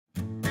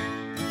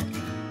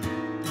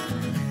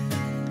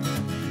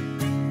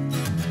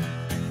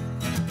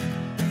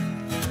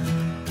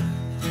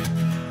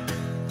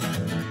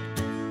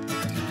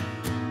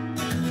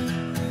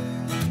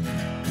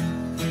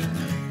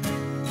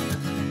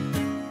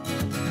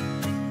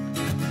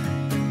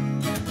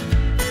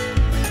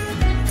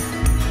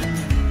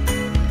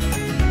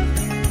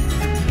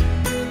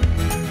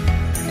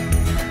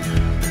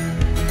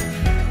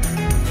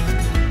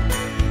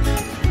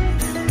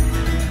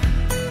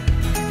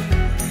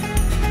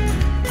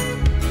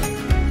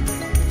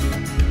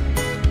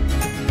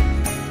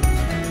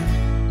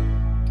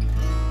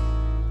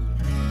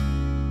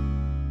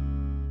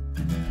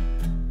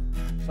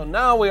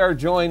now we are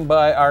joined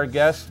by our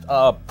guest,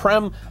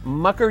 Prem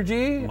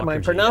Mukherjee. Am I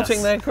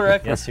pronouncing that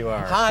correctly? Yes, you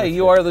are. Hi,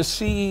 you are the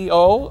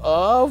CEO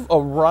of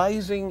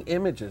Arising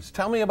Images.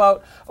 Tell me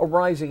about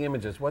Arising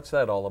Images. What's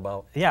that all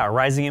about? Yeah,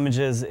 Arising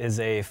Images is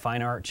a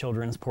fine art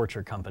children's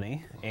portrait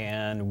company,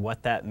 and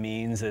what that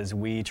means is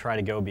we try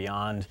to go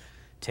beyond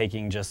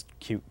taking just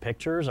cute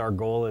pictures. Our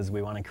goal is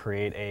we want to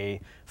create a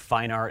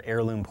fine art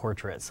heirloom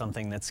portrait,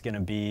 something that's going to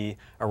be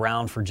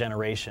around for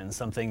generations,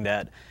 something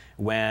that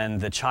when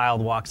the child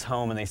walks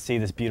home and they see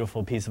this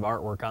beautiful piece of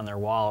artwork on their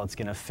wall, it's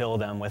going to fill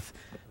them with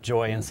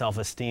joy and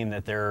self-esteem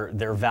that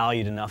they're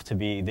valued enough to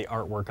be the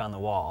artwork on the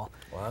wall.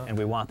 Wow. And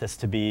we want this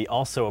to be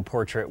also a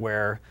portrait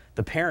where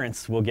the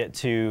parents will get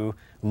to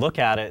look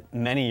at it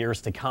many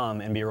years to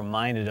come and be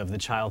reminded of the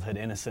childhood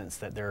innocence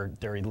that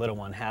their little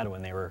one had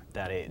when they were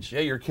that age. Yeah,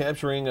 you're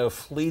capturing a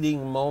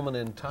fleeting moment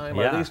in time.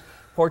 Yeah. Are these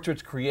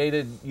portraits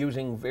created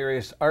using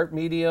various art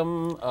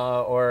medium,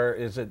 or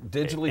is it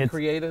digitally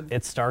created?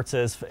 It starts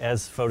as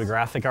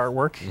photographic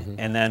artwork,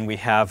 and then we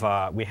have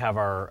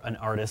an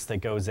artist that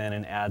goes in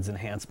and adds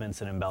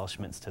enhancements and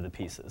embellishments to the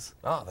pieces.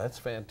 Oh, that's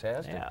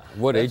fantastic. Yeah.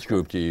 What age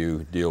group do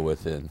you deal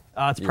with in?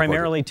 It's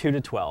primarily 2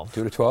 to 12.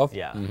 2 to 12?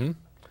 Yeah.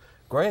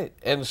 Great.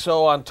 And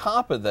so on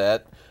top of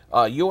that,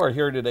 you are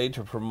here today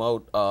to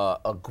promote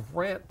a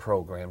grant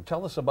program.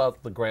 Tell us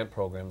about the grant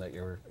program that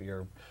you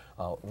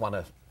want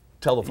to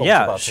tell the folks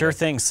about. Yeah, sure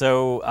thing.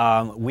 So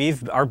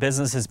our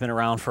business has been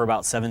around for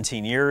about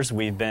 17 years.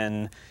 We've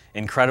been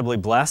incredibly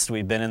blessed.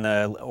 We've been in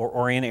the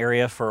Orion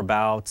area for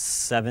about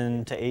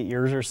 7 to 8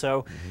 years or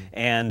so,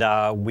 and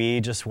we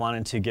just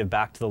wanted to give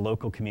back to the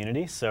local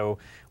community. So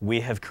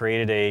we have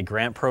created a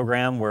grant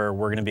program where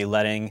we're going to be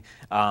letting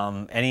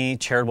any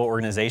charitable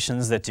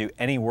organizations that do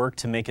any work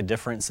to make a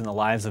difference in the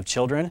lives of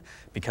children,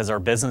 because our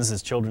business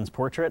is children's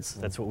portraits.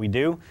 That's what we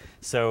do.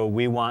 So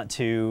we want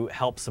to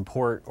help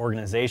support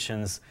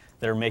organizations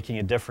that are making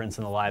a difference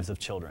in the lives of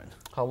children.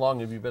 How long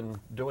have you been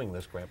doing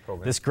this grant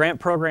program? This grant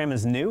program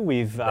is new.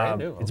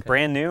 It's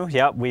brand new.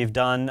 Yep, we've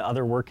done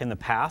other work in the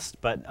past,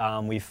 but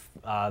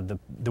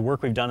the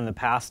work we've done in the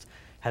past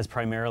has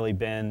primarily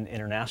been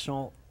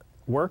international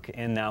work,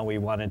 and now we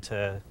wanted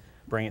to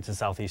bring it to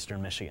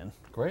southeastern Michigan.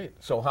 Great.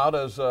 So how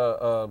does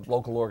a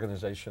local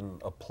organization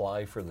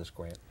apply for this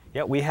grant?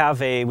 Yeah, we have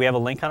a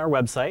link on our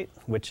website,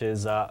 which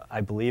is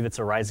I believe it's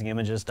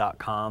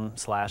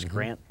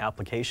arisingimages.com/grant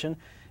application.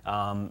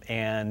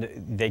 And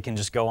they can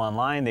just go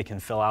online. They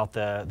can fill out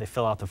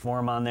the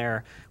form on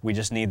there. We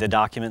just need the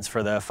documents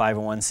for the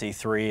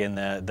 501c3 and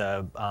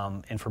the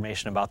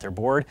information about their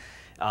board,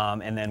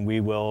 and then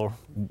we'll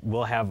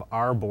have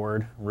our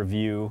board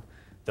review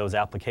those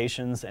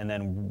applications, and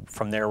then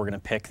from there we're going to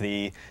pick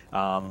the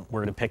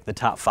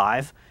top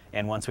 5.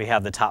 And once we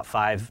have the top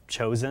 5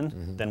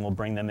 chosen, then we'll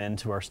bring them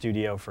into our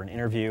studio for an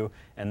interview,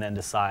 and then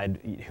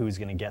decide who's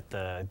going to get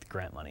the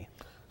grant money.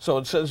 So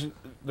it says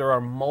there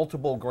are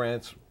multiple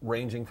grants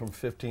ranging from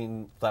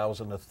 $15,000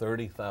 to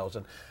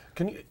 $30,000.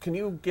 Can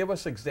you give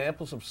us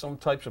examples of some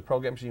types of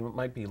programs you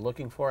might be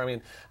looking for? I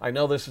mean, I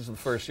know this is the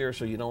first year,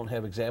 so you don't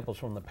have examples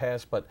from the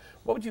past, but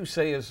what would you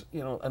say is,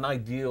 an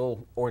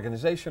ideal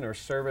organization or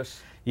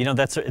service?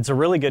 It's a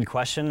really good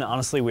question.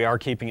 Honestly, we are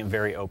keeping it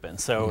very open.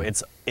 So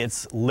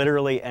it's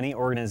literally any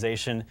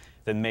organization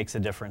that makes a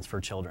difference for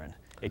children.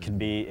 It can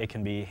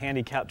be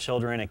handicapped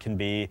children, it can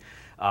be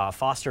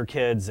foster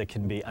kids, it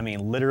can be,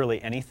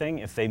 literally anything.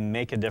 If they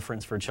make a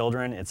difference for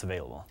children, it's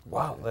available.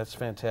 Wow, that's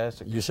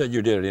fantastic. You said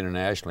you did it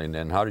internationally, and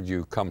then how did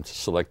you come to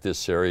select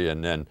this area,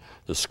 and then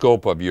the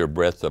scope of your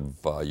breadth of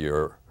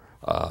your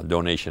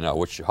donation?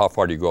 How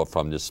far do you go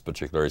from this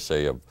particular, is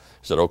it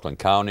Oakland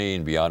County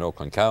and beyond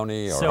Oakland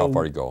County, or how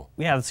far do you go?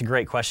 Yeah, that's a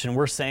great question.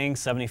 We're saying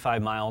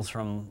 75 miles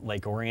from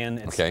Lake Orion.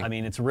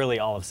 It's really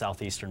all of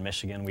southeastern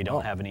Michigan. We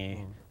don't have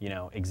any,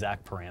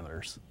 exact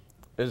parameters.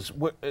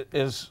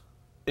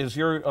 Is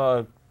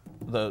your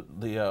the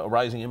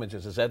Arising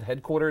Images, is that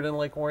headquartered in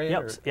Lake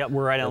Orion? Yep,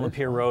 we're right on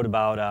Lapeer Road,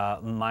 about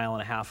a mile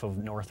and a half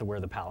north of where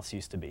the palace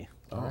used to be.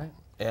 All right.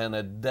 And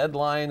a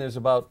deadline is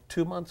about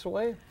 2 months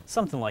away?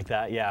 Something like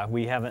that, yeah.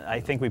 We haven't, I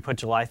think we put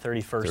July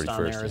 31st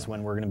on there is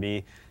when we're going to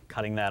be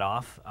cutting that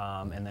off,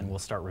 and then we'll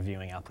start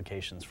reviewing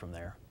applications from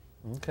there.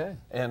 Okay.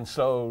 And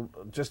so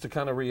just to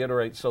kind of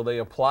reiterate, so they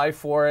apply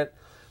for it,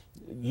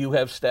 you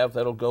have staff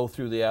that'll go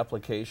through the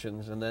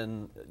applications, and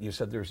then you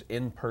said there's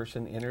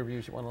in-person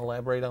interviews. You want to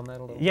elaborate on that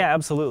a little bit? Yeah,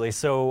 absolutely.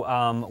 So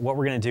what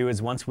we're going to do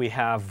is once we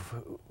read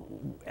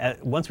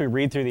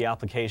through the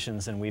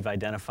applications and we've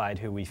identified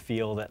who we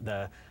feel that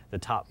the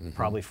top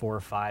probably 4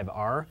 or 5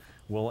 are,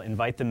 we'll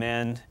invite them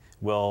in,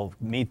 we'll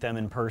meet them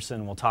in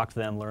person, we'll talk to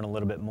them, learn a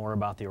little bit more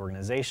about the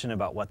organization,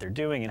 about what they're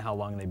doing and how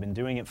long they've been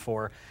doing it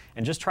for,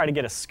 and just try to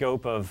get a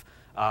scope of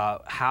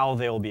how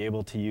they'll be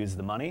able to use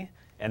the money.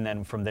 And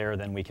then from there,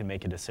 we can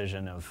make a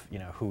decision of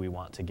who we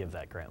want to give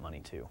that grant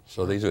money to.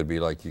 So these would be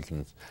like, you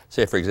can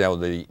say, for example,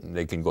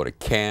 they can go to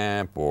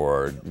camp,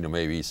 or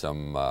maybe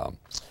some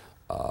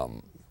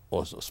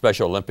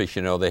Special Olympics,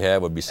 they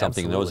have, would be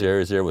something in those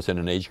areas there within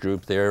an age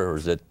group there, or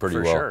is it pretty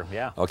well? For sure,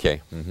 yeah.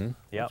 Okay.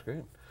 Yeah. That's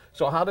great.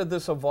 So how did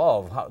this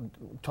evolve?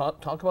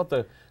 Talk about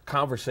the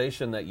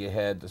conversation that you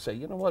had to say,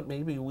 you know what,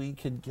 maybe we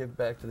could give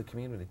back to the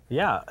community.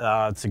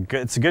 Yeah, it's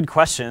a good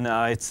question.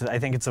 I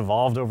think it's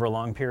evolved over a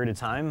long period of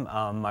time.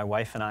 My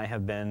wife and I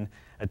have been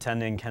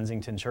attending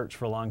Kensington Church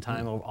for a long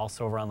time,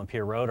 also over on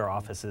Lapeer Road. Our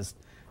office is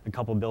a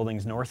couple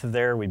buildings north of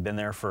there. We've been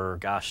there for,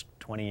 gosh,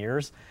 20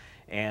 years.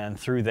 And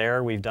through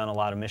there, we've done a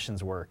lot of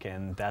missions work.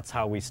 And that's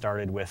how we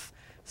started with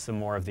some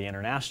more of the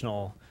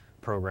international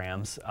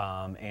programs.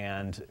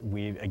 And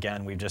we've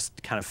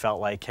just kind of felt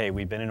like, hey,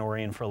 we've been in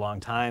Orion for a long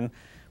time.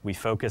 We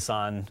focus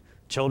on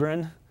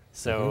children.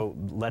 So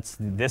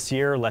this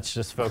year, let's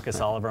just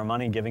focus all of our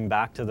money giving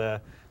back to the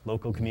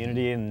local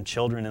community and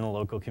children in the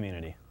local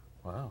community.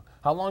 Wow.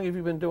 How long have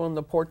you been doing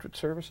the portrait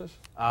services?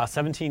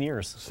 17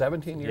 years.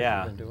 17 years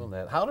you've been doing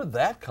that. How did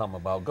that come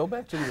about? Go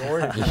back to the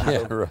origin.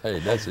 Yeah,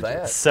 right. That's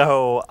that.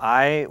 So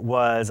I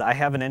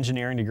have an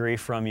engineering degree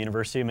from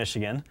University of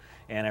Michigan,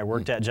 and I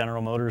worked at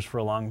General Motors for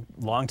a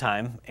long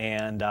time,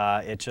 and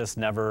it just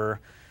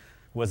never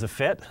was a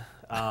fit.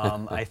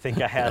 I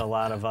think I had a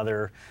lot of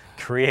other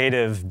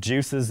creative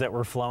juices that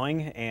were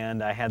flowing,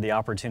 and I had the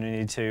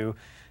opportunity to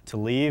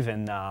leave.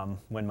 And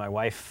when my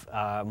wife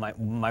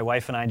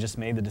and I just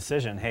made the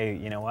decision, hey,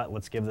 you know what,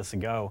 let's give this a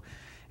go.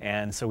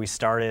 And so we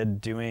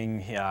started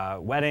doing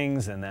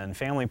weddings, and then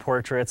family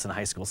portraits and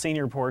high school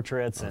senior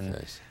portraits,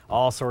 and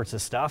all sorts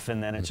of stuff.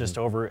 And then it's just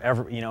over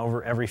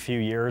every few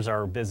years,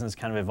 our business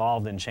kind of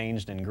evolved and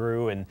changed and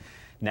grew. And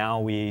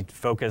now we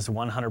focus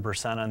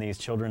 100% on these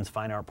children's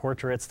fine art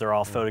portraits. They're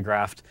all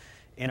photographed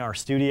in our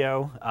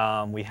studio.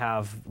 We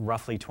have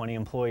roughly 20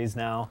 employees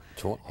now,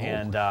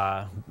 and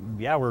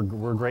yeah, we're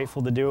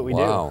grateful to do what we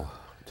do.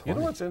 You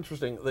know what's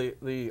interesting?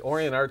 The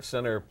Orion Arts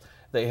Center,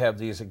 they have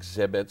these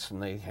exhibits,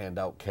 and they hand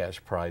out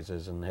cash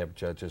prizes and have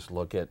judges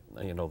look at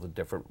the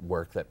different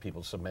work that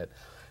people submit.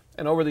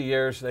 And over the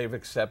years, they've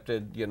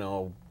accepted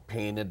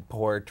painted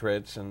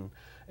portraits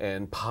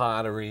and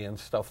pottery and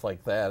stuff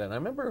like that. And I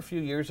remember a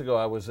few years ago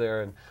I was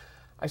there, and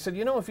I said,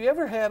 if you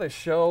ever had a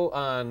show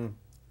on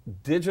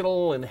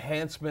digital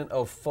enhancement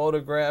of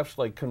photographs,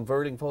 like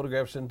converting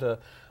photographs into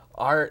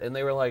art, and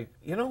they were like,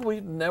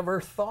 we'd never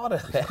thought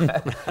of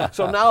that.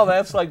 So now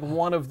that's like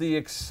one of the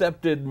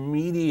accepted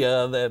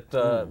media that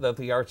that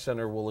the Art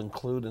Center will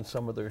include in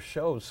some of their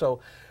shows. So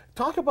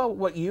talk about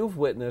what you've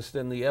witnessed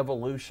in the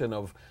evolution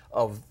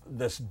of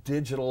this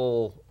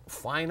digital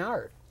fine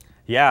art.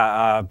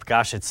 Yeah,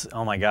 gosh, it's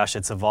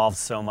evolved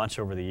so much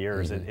over the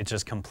years. It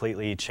just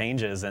completely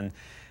changes. And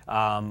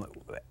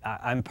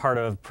I'm part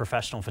of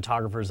Professional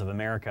Photographers of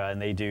America, and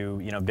they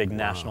do big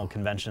national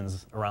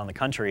conventions around the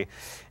country.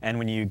 And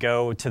when you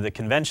go to the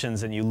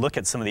conventions and you look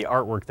at some of the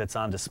artwork that's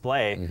on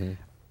display,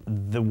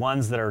 the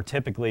ones that are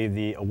typically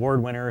the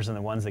award winners and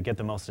the ones that get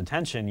the most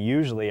attention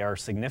usually are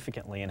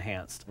significantly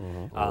enhanced.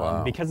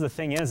 Because the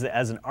thing is that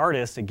as an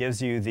artist, it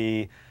gives you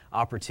the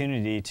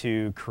opportunity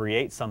to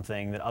create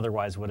something that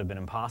otherwise would have been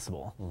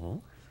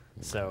impossible.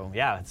 So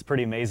yeah, it's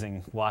pretty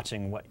amazing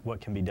watching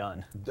what can be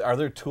done. Are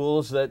there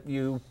tools that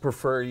you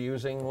prefer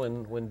using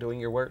when doing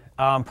your work?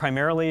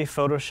 Primarily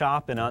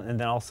Photoshop, and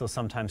then also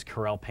sometimes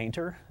Corel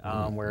Painter,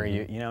 where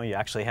you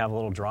actually have a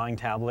little drawing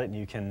tablet, and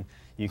you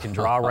can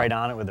draw right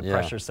on it with a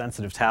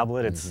pressure-sensitive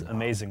tablet. It's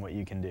amazing what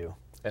you can do.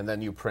 And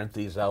then you print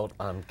these out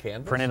on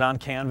canvas? Print it on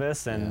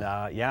canvas, and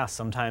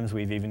sometimes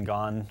we've even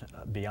gone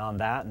beyond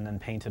that and then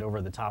painted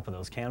over the top of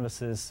those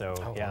canvases. So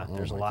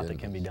there's a lot that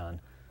can be done.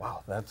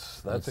 Wow,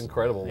 that's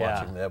incredible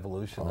watching the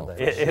evolution of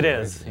that. It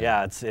is,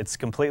 yeah. It's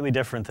completely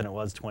different than it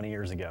was 20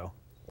 years ago.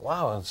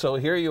 Wow, and so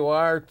here you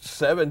are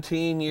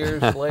 17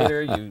 years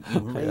later, you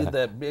made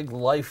that big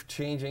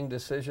life-changing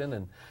decision,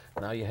 and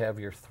now you have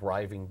your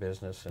thriving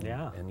business,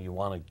 and you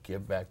want to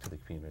give back to the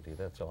community.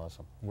 That's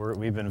awesome.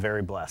 We've been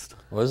very blessed.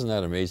 Well, isn't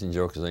that amazing,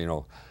 Joe? Because,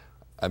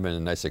 I've been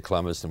in nice at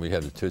Columbus, and we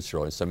had the Tootsie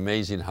Roll. It's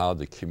amazing how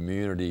the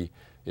community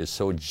is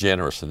so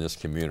generous in this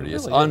community.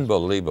 It's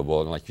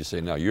unbelievable. And like you say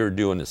now, you're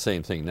doing the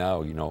same thing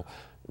now,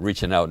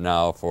 reaching out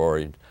now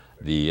for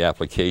the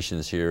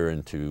applications here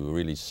and to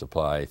really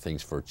supply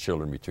things for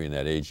children between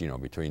that age,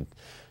 between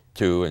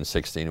 2 and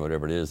 16,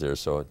 whatever it is there.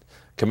 So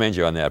commend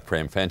you on that,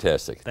 Prem.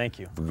 Fantastic. Thank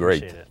you.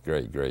 Great. Appreciate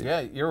it. Great.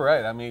 Yeah, you're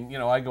right. I mean,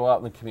 I go out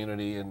in the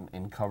community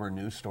and cover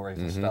news stories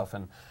and stuff,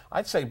 and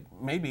I'd say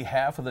maybe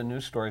half of the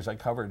news stories I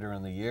cover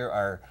during the year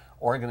are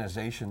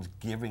organizations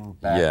giving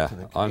back to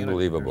the community.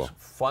 Unbelievable.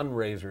 There's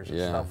fundraisers and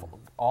stuff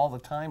all the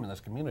time in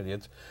this community.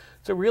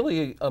 It's a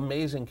really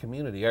amazing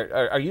community.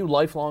 Are you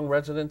lifelong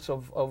residents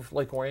of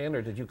Lake Orion,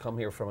 or did you come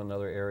here from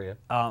another area?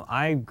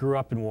 I grew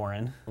up in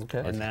Warren, okay,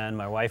 and then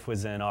my wife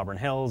was in Auburn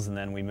Hills, and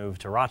then we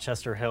moved to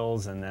Rochester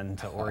Hills, and then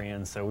to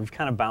Orion. So we've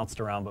kind of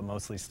bounced around, but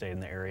mostly stayed in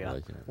the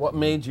area. What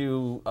made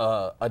you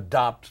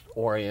adopt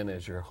Orion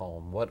as your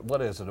home?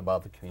 What is it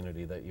about the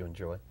community that you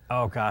enjoy?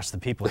 Oh gosh, the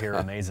people here are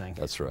amazing.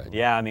 That's right.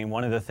 Yeah, I mean,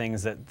 one of the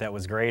things that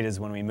was great is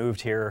when we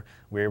moved here,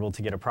 we were able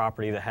to get a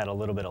property that had a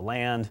little bit of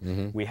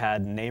land. We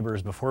had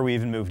neighbors before we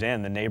even moved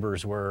in. The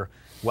neighbors were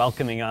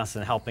welcoming us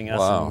and helping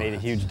us and made a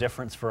huge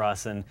difference for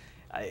us. And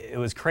it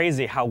was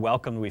crazy how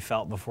welcomed we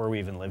felt before we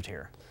even lived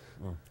here.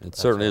 It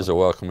certainly is a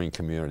welcoming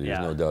community.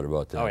 Yeah. There's no doubt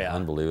about that. Oh, yeah.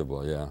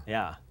 Unbelievable, yeah.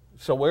 Yeah.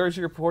 So where is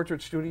your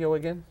portrait studio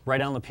again?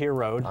 Right on Lapeer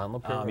Road. On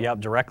Lapeer Road.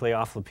 Yep, directly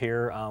off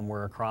Lapeer.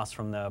 We're across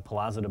from the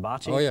Palazzo de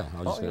Bocce. Oh yeah,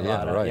 I was just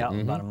About right.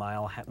 about a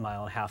mile and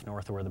a half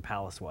north of where the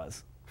palace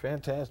was.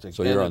 Fantastic.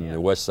 So you're on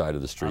the west side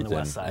of the street On the then?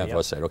 west side, yep.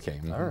 West side,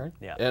 okay. All right.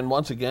 Yeah. And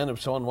once again,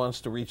 if someone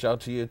wants to reach out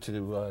to you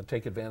to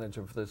take advantage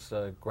of this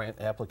grant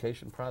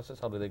application process,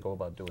 how do they go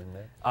about doing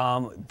that?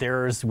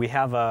 We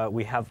have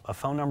a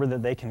phone number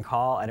that they can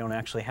call. I don't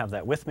actually have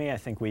that with me. I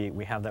think we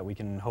have that we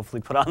can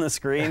hopefully put on the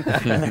screen.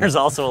 And there's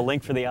also a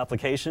link for the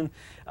application,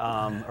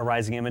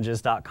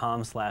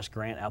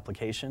 arisingimages.com/grant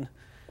application.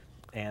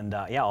 And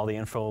yeah, all the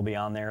info will be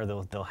on there.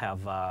 They'll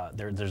have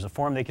there's a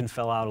form they can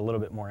fill out, a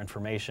little bit more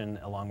information,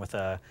 along with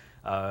a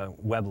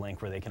web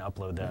link where they can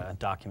upload the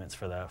documents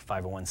for the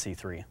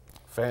 501c3.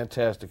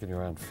 Fantastic. And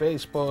you're on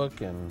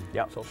Facebook and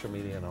Yep. social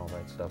media and all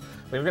that stuff.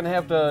 We're going to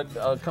have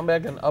to come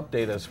back and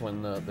update us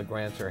when the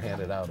grants are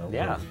handed out. I'm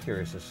Yeah. really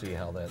curious to see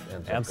how that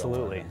ends up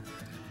Absolutely. going.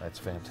 That's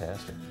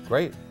fantastic.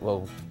 Great.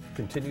 Well,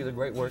 continue the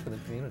great work in the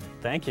community.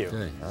 Thank you.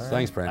 Okay.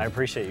 Thanks, Prem. I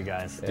appreciate you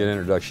guys. Good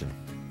introduction.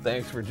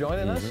 Thanks for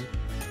joining us.